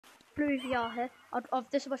blue VR here.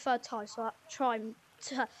 This is my third time, so I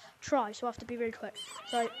so I have to be really quick.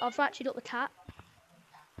 So I've actually got the cat.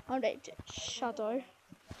 I named it Shadow.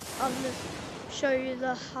 I'm going to show you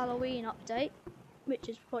the Halloween update, which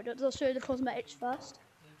is quite good. I'll show you the cosmetics first.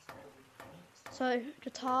 So,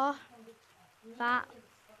 guitar, bat,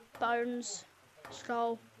 bones,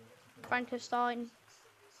 skull, Frankenstein,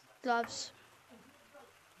 gloves,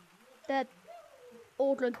 dead,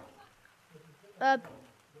 organ, the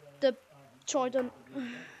trident,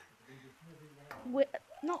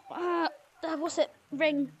 what's it,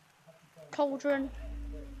 ring, cauldron,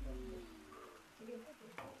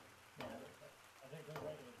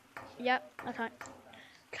 yep, okay,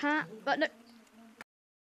 cat, but no,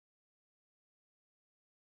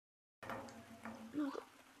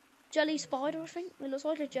 jelly spider, I think. It looks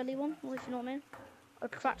like a jelly one, if you know what I mean. A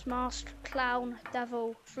cracked mask, clown,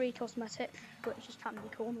 devil, free cosmetic, which is candy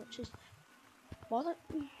corn, which is... What?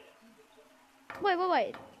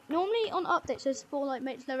 Wait. Normally on updates, there's more like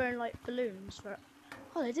makes their own like balloons for it.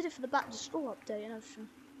 Oh, they did it for the back to school update and everything.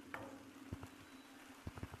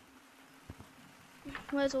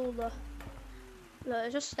 Where's all the... Look,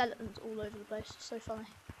 there's just skeletons all over the place. It's so funny.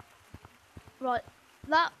 Right,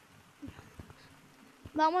 that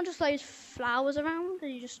one just lays flowers around,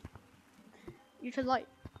 and you could like,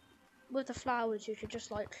 with the flowers, you could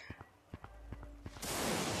just like,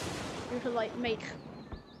 make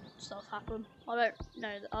stuff happen. I don't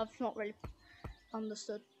know, I've not really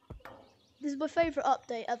understood. This is my favourite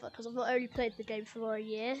update ever, because I've not only played the game for a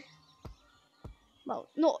year. Well,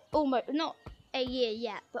 not a year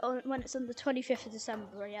yet, but when it's on the 25th of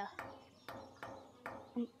December, yeah.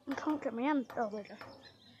 I can't get my hand, oh there we go.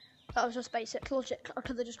 That was just basic logic. I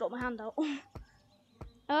could have just got my hand out.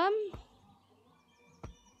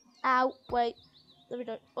 Ow, wait. There we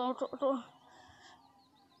go. Oh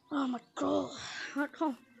my god. I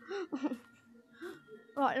can't.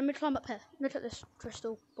 Right, let me climb up here. Look at this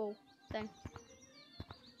crystal ball thing.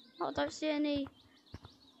 Oh, I don't see any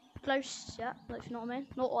ghosts yet, if you know what I mean.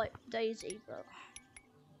 Not like Daisy, but...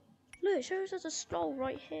 Look, it shows there's a skull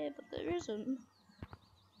right here, but there isn't.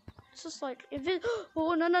 It's just like,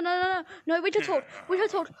 oh no, we can talk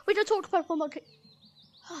purple monkey.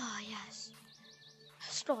 Ah, yes.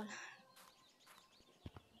 It's gone.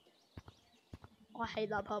 I hate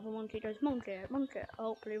that purple monkey goes, monkey.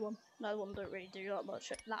 Oh, blue one. No one don't really do that much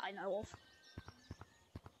that I know of.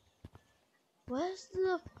 Where's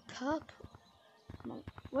the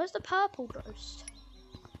purple ghost?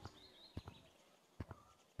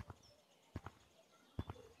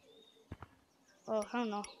 Oh, hell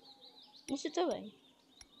no. What's it doing?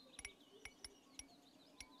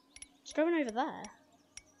 It's going over there.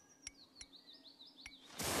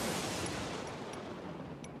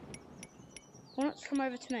 I want it to come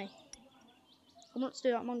over to me. I want it to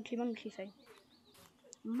do that monkey thing.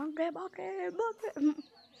 Monkey.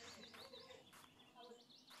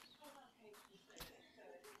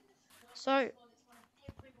 So,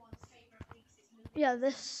 yeah,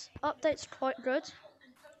 this update's quite good.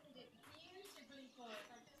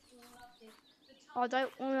 I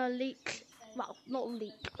don't want to leak, well, not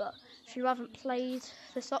leak, but if you haven't played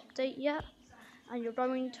this update yet, and you're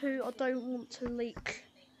going to, I don't want to leak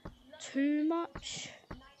too much.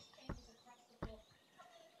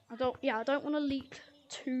 I don't want to leak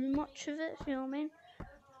too much of it, if you know what I mean.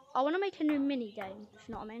 I want to make a new mini game, if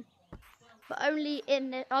you know what I mean. But only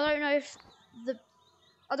in it, I don't know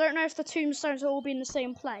if the tombstones will all be in the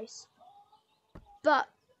same place. But,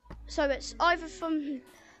 so it's either from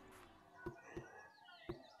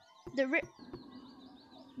the Rip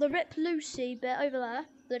Lucy bit over there,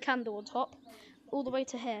 the candle on top, all the way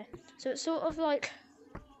to here. So it's sort of like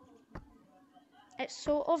a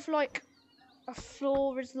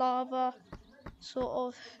floor is lava, sort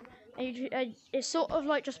of. And it's sort of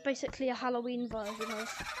like just basically a Halloween version of.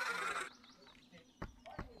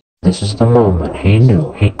 This is the moment he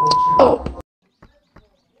knew he. Oh.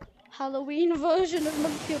 Halloween version of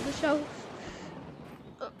Monkey on the Shelf.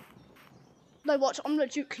 No, watch, I'm gonna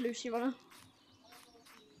Duke Lucy runner.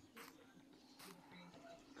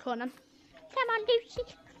 Come on then. Come on, Lucy.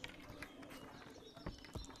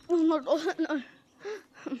 Oh my god, no.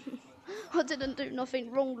 I didn't do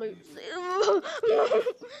nothing wrong, Lucy. I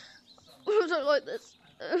don't like this.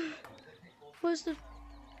 Where's the...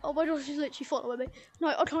 Oh my gosh, she's literally following me. No,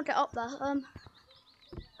 I can't get up there.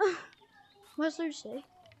 Where's Lucy?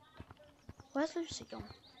 Where's Lucy gone?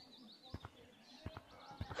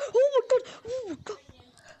 Oh my god! Oh my god!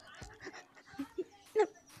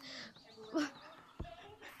 No.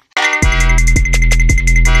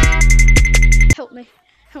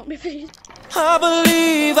 Help me please. I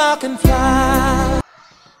believe I can fly.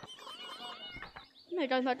 No,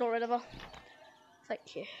 don't got rid of her.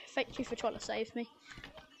 Thank you. Thank you for trying to save me.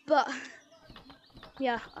 But,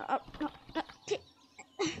 yeah.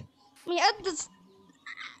 My hand is...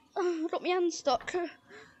 got my hand stuck.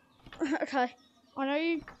 Okay. I know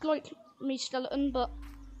you like me, skeleton, but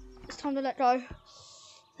it's time to let go.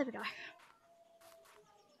 There we go.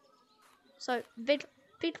 So, big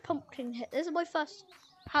pumpkin hit. This is my first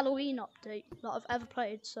Halloween update that I've ever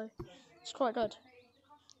played, so it's quite good.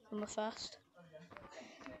 On the first.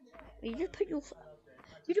 You just put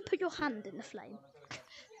your hand in the flame.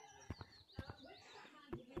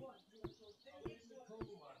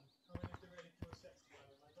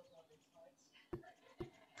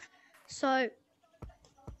 So,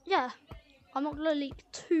 yeah, I'm not gonna leak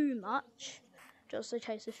too much, just in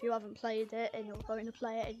case if you haven't played it and you're going to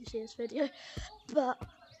play it and you see this video. But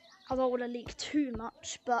I don't want to leak too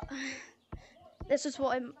much. But this is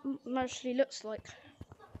what it mostly looks like.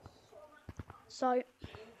 So,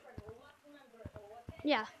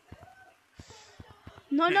 yeah.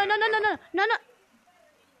 No. The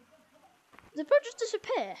bird just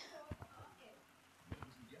disappear.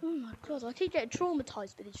 Oh my god, I keep getting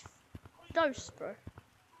traumatized by these ghosts, bro.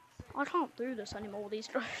 I can't do this anymore, these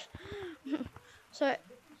ghosts. So,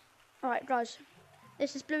 alright guys,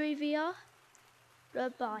 this is Bluey VR.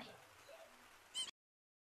 Goodbye.